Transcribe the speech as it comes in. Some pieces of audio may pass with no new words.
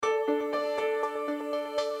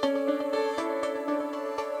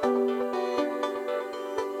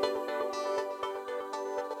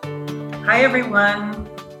Hi, everyone.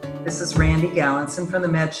 This is Randy Gallinson from the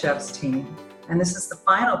Med Chefs team, and this is the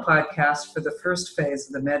final podcast for the first phase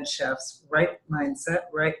of the Med Chefs Right Mindset,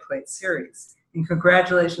 Right Plate series. And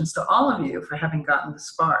congratulations to all of you for having gotten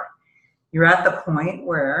this far. You're at the point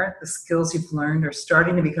where the skills you've learned are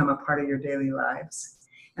starting to become a part of your daily lives.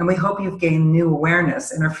 And we hope you've gained new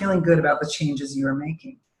awareness and are feeling good about the changes you are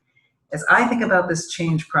making. As I think about this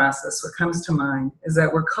change process, what comes to mind is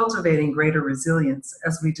that we're cultivating greater resilience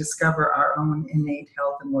as we discover our own innate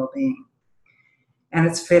health and well-being. And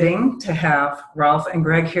it's fitting to have Rolf and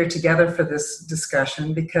Greg here together for this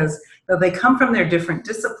discussion because though they come from their different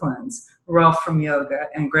disciplines, Rolf from yoga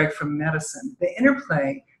and Greg from medicine, the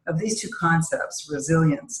interplay of these two concepts,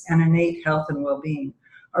 resilience and innate health and well-being,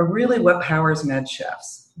 are really what powers Med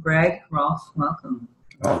Chefs. Greg, Rolf, welcome.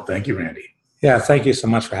 Oh, thank you, Randy. Yeah, thank you so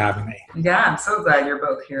much for having me. Yeah, I'm so glad you're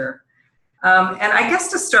both here. And I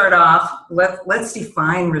guess to start off, let's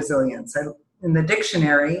define resilience. In the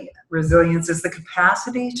dictionary, resilience is the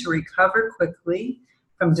capacity to recover quickly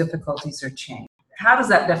from difficulties or change. How does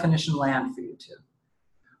that definition land for you two?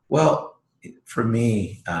 Well, for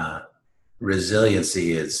me,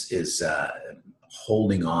 resiliency is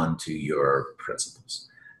holding on to your principles.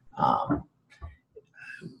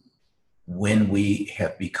 When we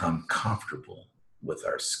have become comfortable with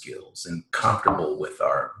our skills and comfortable with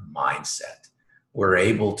our mindset, we're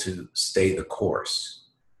able to stay the course,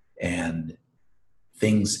 and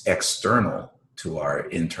things external to our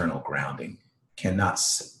internal grounding cannot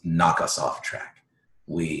knock us off track.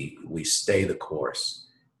 We stay the course.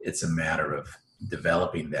 It's a matter of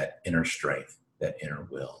developing that inner strength, that inner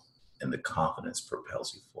will, and the confidence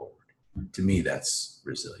propels you forward. To me, that's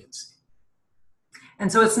resiliency.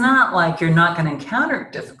 And so it's not like you're not going to encounter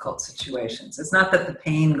difficult situations. It's not that the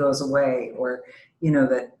pain goes away, or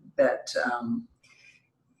that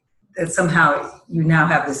somehow you now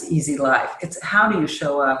have this easy life. It's how do you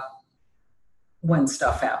show up when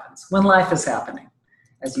stuff happens, when life is happening,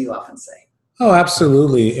 as you often say. Oh,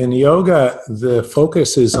 absolutely. In yoga, the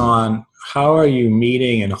focus is on how are you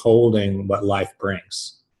meeting and holding what life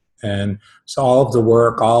brings. And so all of the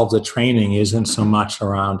work, all of the training isn't so much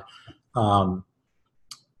around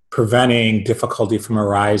preventing difficulty from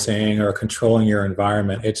arising or controlling your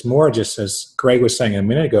environment. It's more just, as Greg was saying a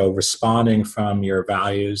minute ago, responding from your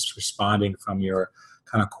values, responding from your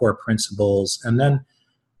kind of core principles, and then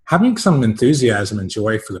having some enthusiasm and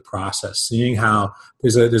joy for the process, seeing how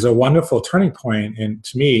there's a wonderful turning point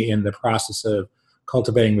to me in the process of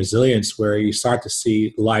cultivating resilience where you start to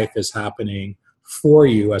see life is happening for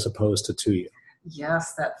you as opposed to you.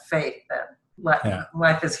 Yes, that faith, that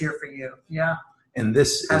life is here for you. Yeah. And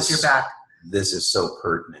this your back. This is so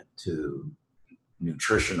pertinent to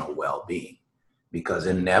nutritional well-being, because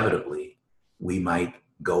inevitably we might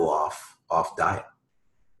go off diet.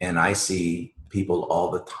 And I see people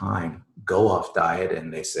all the time go off diet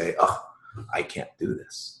and they say, oh, I can't do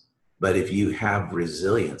this. But if you have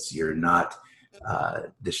resilience, you're not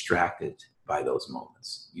distracted by those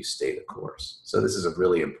moments. You stay the course. So this is a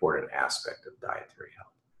really important aspect of dietary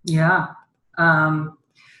health. Yeah.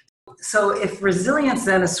 So if resilience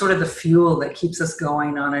then is sort of the fuel that keeps us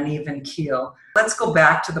going on an even keel, let's go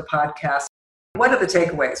back to the podcast. What are the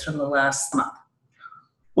takeaways from the last month?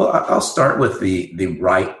 Well, I'll start with the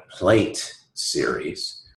Right Plate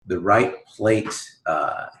series. The Right Plate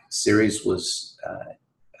series was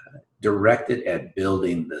directed at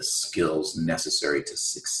building the skills necessary to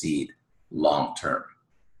succeed long term.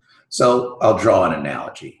 So I'll draw an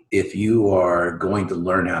analogy. If you are going to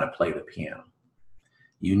learn how to play the piano,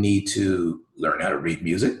 you need to learn how to read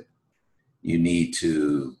music. You need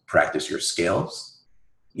to practice your scales.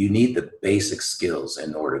 You need the basic skills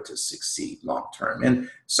in order to succeed long term.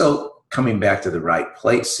 And so coming back to the Right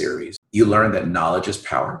Plate series, you learn that knowledge is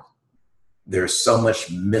power. There's so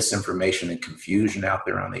much misinformation and confusion out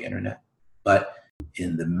there on the internet. But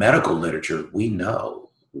in the medical literature, we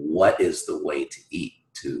know what is the way to eat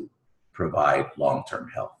to provide long-term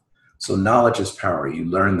health. So knowledge is power. You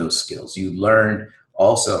learn those skills. You learn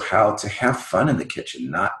also how to have fun in the kitchen,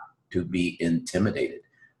 not to be intimidated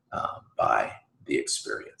by the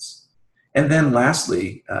experience. And then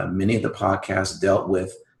lastly, many of the podcasts dealt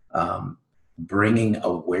with bringing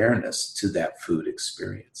awareness to that food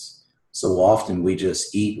experience. So often we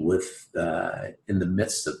just eat in the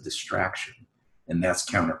midst of distraction, and that's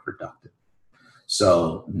counterproductive.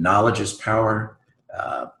 So knowledge is power,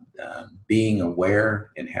 being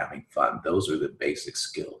aware and having fun. Those are the basic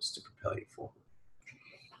skills to propel you forward.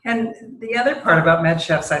 And the other part about Med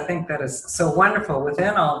Chefs, I think that is so wonderful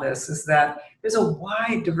within all this, is that there's a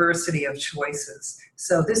wide diversity of choices.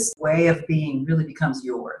 So this way of being really becomes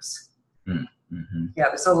yours. Yeah,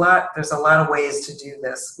 there's a lot of ways to do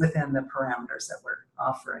this within the parameters that we're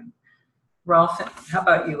offering. Rolf, how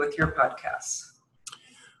about you with your podcasts?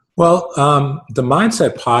 Well, the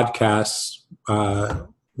Mindset podcasts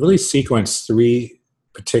really sequence 3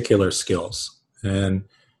 particular skills. And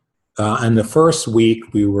in the first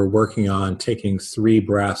week, we were working on taking 3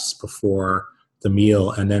 breaths before the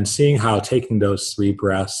meal and then seeing how taking those 3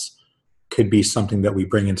 breaths could be something that we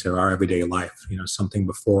bring into our everyday life. Something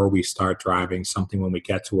before we start driving, something when we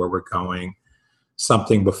get to where we're going,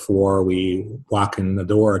 something before we walk in the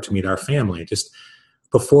door to meet our family, just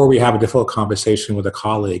before we have a difficult conversation with a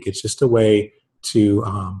colleague. It's just a way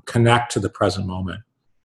to connect to the present moment.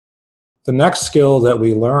 The next skill that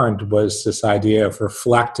we learned was this idea of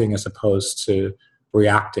reflecting as opposed to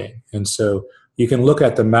reacting. And so you can look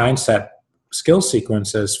at the mindset skill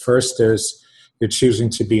sequences. First, you're choosing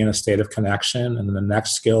to be in a state of connection. And then the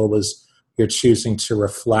next skill was you're choosing to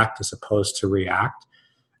reflect as opposed to react.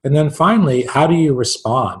 And then finally, how do you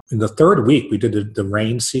respond? In the third week, we did the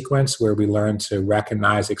RAIN sequence where we learned to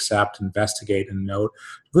recognize, accept, investigate, and note,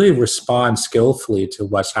 really respond skillfully to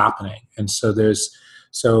what's happening. And so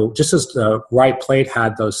just as the right plate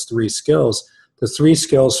had those 3 skills, the 3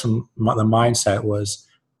 skills from the mindset was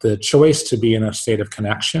the choice to be in a state of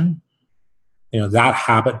connection, that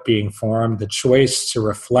habit being formed, the choice to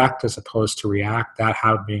reflect as opposed to react, that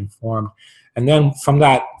habit being formed. And then from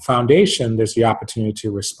that foundation, there's the opportunity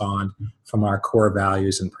to respond from our core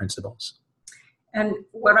values and principles. And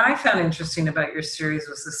what I found interesting about your series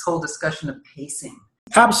was this whole discussion of pacing.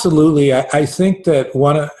 Absolutely. I think that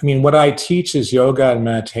what I teach is yoga and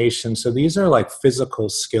meditation. So these are like physical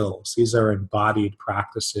skills. These are embodied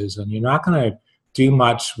practices. And you're not going to do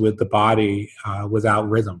much with the body without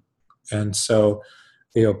rhythm. And so,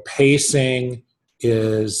 pacing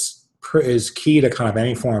is key to kind of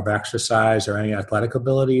any form of exercise or any athletic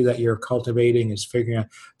ability that you're cultivating. Is figuring out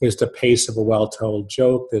there's the pace of a well-told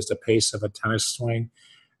joke, there's the pace of a tennis swing,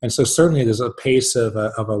 and so certainly there's a pace of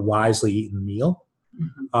a wisely eaten meal.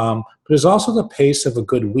 But there's also the pace of a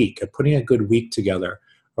good week, of putting a good week together,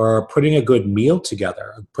 or putting a good meal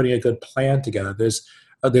together, putting a good plan together. There's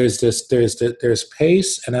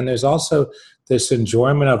pace, and then there's also this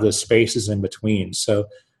enjoyment of the spaces in between. So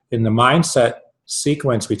in the mindset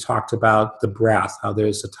sequence, we talked about the breath, how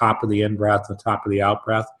there's the top of the in-breath and the top of the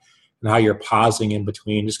out-breath, and how you're pausing in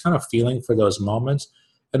between, just kind of feeling for those moments.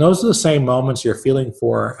 And those are the same moments you're feeling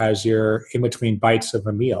for as you're in between bites of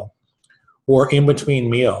a meal or in between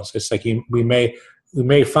meals. It's like we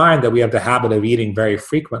may find that we have the habit of eating very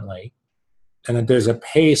frequently, and that there's a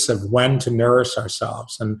pace of when to nourish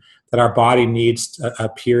ourselves, and that our body needs a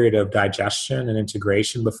period of digestion and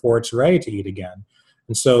integration before it's ready to eat again.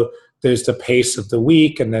 And so there's the pace of the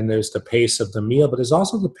week, and then there's the pace of the meal, but there's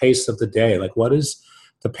also the pace of the day. Like, what is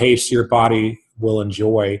the pace your body will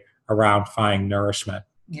enjoy around finding nourishment?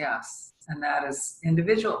 Yes, and that is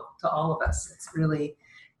individual to all of us. It's really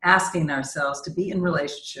asking ourselves to be in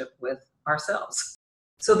relationship with ourselves.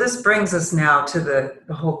 So this brings us now to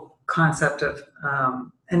the whole concept of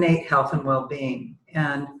innate health and well-being.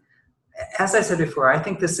 And as I said before, I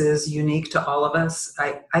think this is unique to all of us.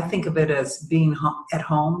 I think of it as being at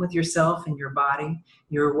home with yourself and your body,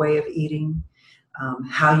 your way of eating,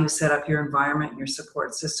 how you set up your environment and your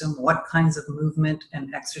support system, what kinds of movement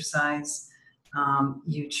and exercise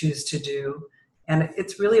you choose to do. And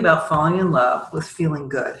it's really about falling in love with feeling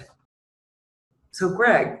good. So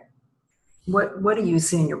Greg, what do you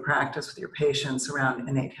see in your practice with your patients around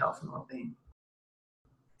innate health and well-being?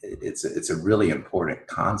 It's a really important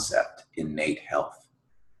concept, innate health.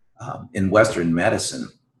 In Western medicine,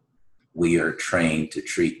 we are trained to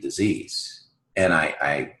treat disease. And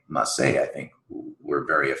I must say, I think we're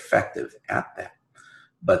very effective at that.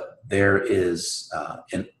 But there is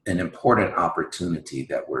an important opportunity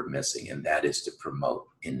that we're missing, and that is to promote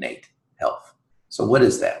innate health. So what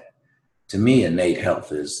is that? To me, innate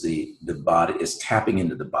health is the body is tapping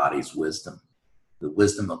into the body's wisdom, the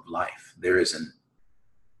wisdom of life. There is an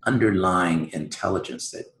underlying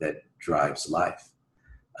intelligence that drives life.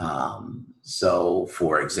 So,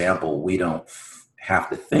 for example, we don't have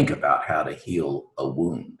to think about how to heal a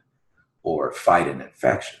wound or fight an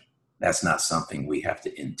infection. That's not something we have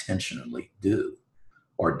to intentionally do,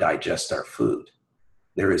 or digest our food.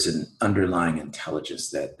 There is an underlying intelligence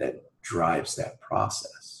that drives that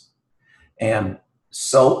process. And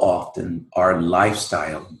so often our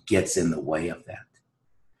lifestyle gets in the way of that.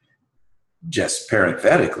 Just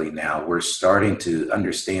parenthetically now, we're starting to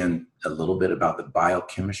understand a little bit about the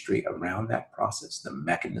biochemistry around that process, the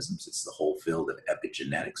mechanisms. It's the whole field of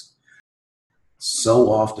epigenetics.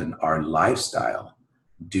 So often our lifestyle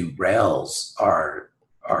derails our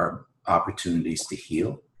opportunities to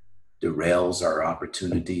heal, derails our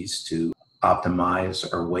opportunities to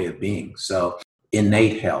optimize our way of being. So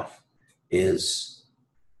innate health is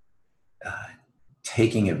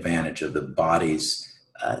taking advantage of the body's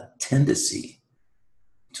tendency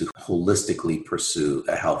to holistically pursue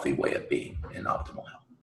a healthy way of being in optimal health.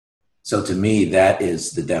 So to me, that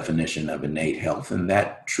is the definition of innate health, and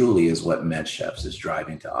that truly is what MedChefs is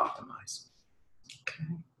driving to optimize. Okay.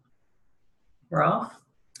 Ralph,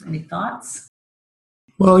 any thoughts?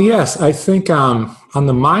 Well, yes, I think on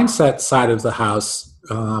the mindset side of the house,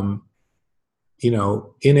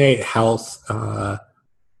 innate health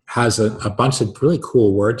has a bunch of really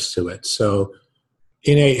cool words to it. So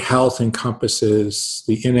innate health encompasses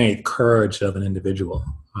the innate courage of an individual,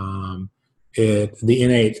 the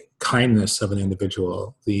innate kindness of an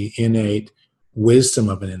individual, the innate wisdom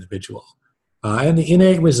of an individual, and the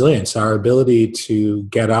innate resilience, our ability to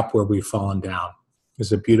get up where we've fallen down.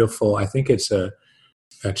 Is a beautiful, I think it's a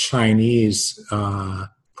Chinese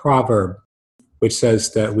proverb which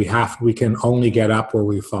says that we can only get up where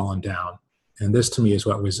we've fallen down. And this to me is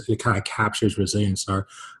it kind of captures resilience, our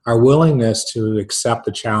willingness to accept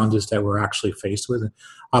the challenges that we're actually faced with. And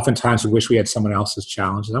oftentimes we wish we had someone else's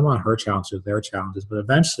challenges. I want her challenges, their challenges, but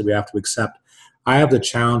eventually we have to accept I have the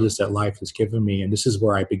challenges that life has given me, and this is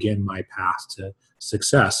where I begin my path to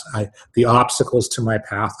success. The obstacles to my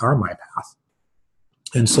path are my path.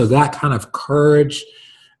 And so that kind of courage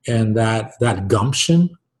and that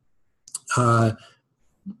gumption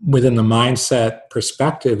within the mindset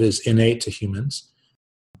perspective is innate to humans.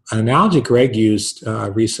 An analogy Greg used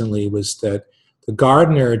recently was that the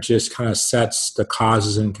gardener just kind of sets the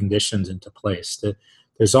causes and conditions into place. That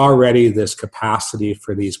there's already this capacity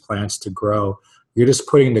for these plants to grow. You're just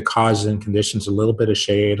putting the causes and conditions, a little bit of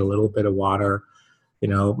shade, a little bit of water,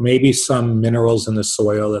 maybe some minerals in the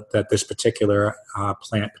soil that this particular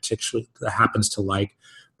plant particularly happens to like.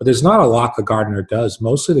 But there's not a lot the gardener does.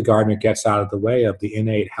 Mostly the gardener gets out of the way of the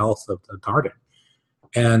innate health of the garden.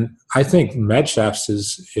 And I think MedChefs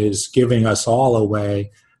is giving us all a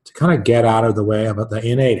way to kind of get out of the way of the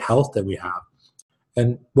innate health that we have.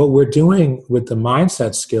 And what we're doing with the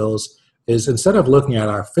mindset skills is instead of looking at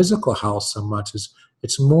our physical health so much,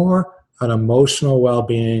 it's more an emotional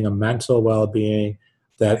well-being, a mental well-being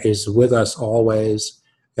that is with us always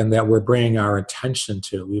and that we're bringing our attention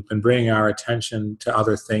to. We've been bringing our attention to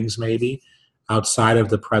other things maybe outside of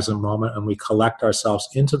the present moment, and we collect ourselves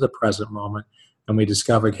into the present moment and we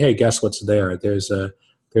discover, hey, guess what's there? There's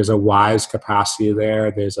a wise capacity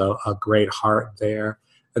there. There's a great heart there.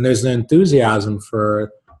 And there's an enthusiasm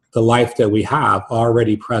for the life that we have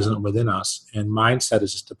already present within us. And mindset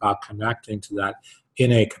is just about connecting to that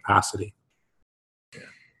innate capacity.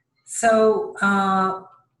 So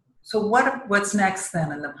what's next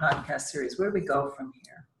then in the podcast series? Where do we go from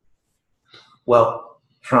here? Well,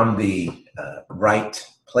 from the right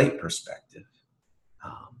plate perspective,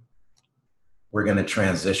 we're going to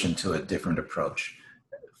transition to a different approach.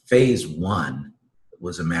 Phase 1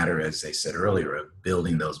 was a matter, as I said earlier, of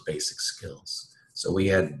building those basic skills. So we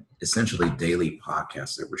had essentially daily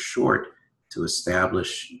podcasts that were short to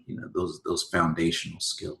establish, those foundational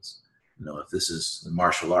skills. If this is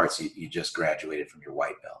martial arts, you just graduated from your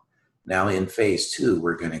white belt. Now in phase 2,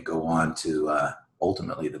 we're going to go on to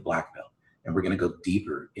ultimately the black belt, and we're going to go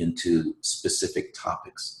deeper into specific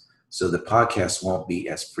topics. So the podcasts won't be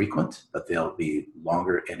as frequent, but they'll be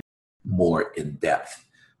longer and more in depth.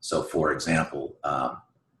 So for example,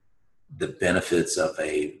 the benefits of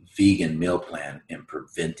a vegan meal plan in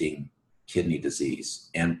preventing kidney disease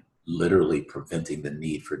and literally preventing the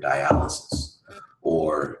need for dialysis,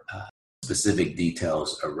 or specific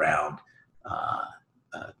details around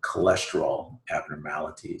cholesterol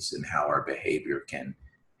abnormalities and how our behavior can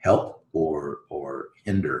help or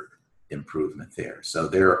hinder improvement there. So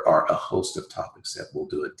there are a host of topics that we'll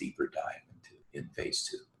do a deeper dive into in phase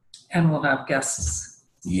 2. And we'll have guests.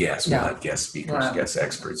 Yes, we'll have guest speakers, guest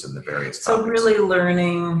experts in the various topics. So really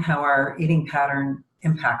learning how our eating pattern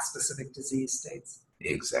impacts specific disease states.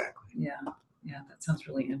 Exactly. Yeah, that sounds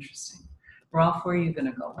really interesting. Rolf, where are you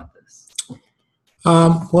going to go with this?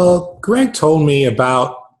 Well, Greg told me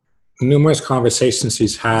about numerous conversations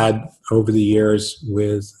he's had over the years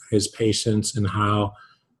with his patients and how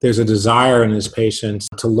there's a desire in his patients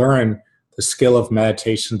to learn the skill of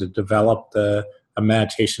meditation, to develop a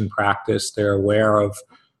meditation practice. They're aware of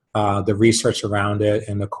the research around it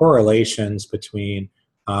and the correlations between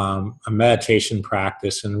a meditation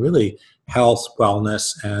practice and really health,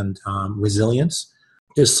 wellness, and resilience.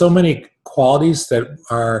 There's so many qualities that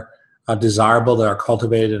are desirable that are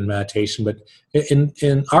cultivated in meditation, but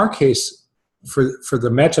in our case, for the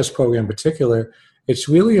MedChefs program in particular, It's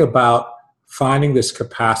really about finding this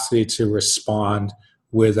capacity to respond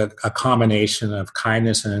with a combination of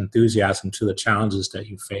kindness and enthusiasm to the challenges that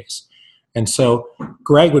you face. And so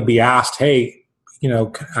Greg would be asked, hey,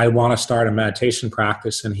 I want to start a meditation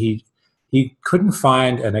practice. And he couldn't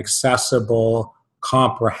find an accessible,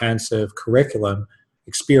 comprehensive curriculum,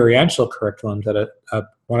 experiential curriculum that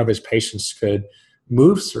one of his patients could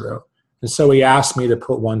move through. And so he asked me to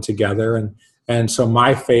put one together. And so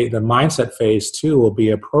the mindset phase 2 will be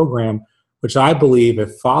a program which I believe,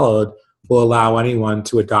 if followed, will allow anyone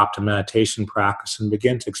to adopt a meditation practice and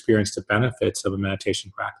begin to experience the benefits of a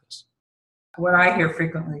meditation practice. What I hear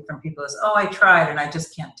frequently from people is, I tried and I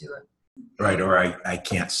just can't do it. Right, or I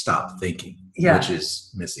can't stop thinking, which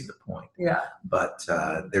is missing the point. Yeah. But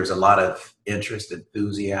there's a lot of interest,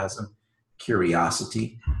 enthusiasm,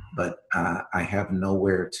 curiosity, but I have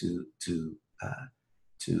nowhere to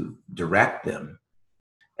direct them.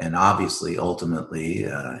 And obviously, ultimately,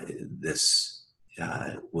 this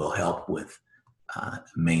will help with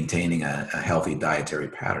maintaining a healthy dietary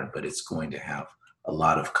pattern, but it's going to have a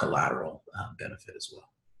lot of collateral benefit as well.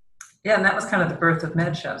 Yeah, and that was kind of the birth of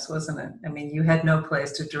MedChefs, wasn't it? I mean, you had no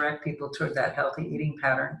place to direct people toward that healthy eating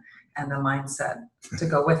pattern and the mindset to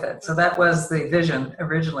go with it. So that was the vision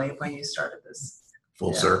originally when you started this.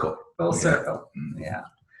 Full circle. Full circle, yeah.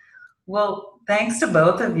 Well, thanks to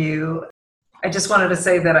both of you. I just wanted to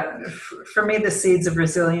say that for me, the seeds of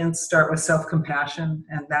resilience start with self-compassion,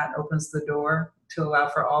 and that opens the door to allow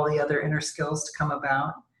for all the other inner skills to come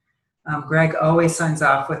about. Greg always signs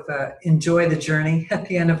off with enjoy the journey at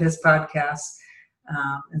the end of his podcast.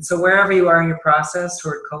 And so wherever you are in your process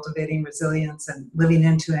toward cultivating resilience and living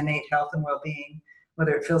into innate health and well-being,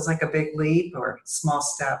 whether it feels like a big leap or small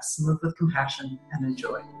steps, move with compassion and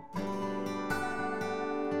enjoy.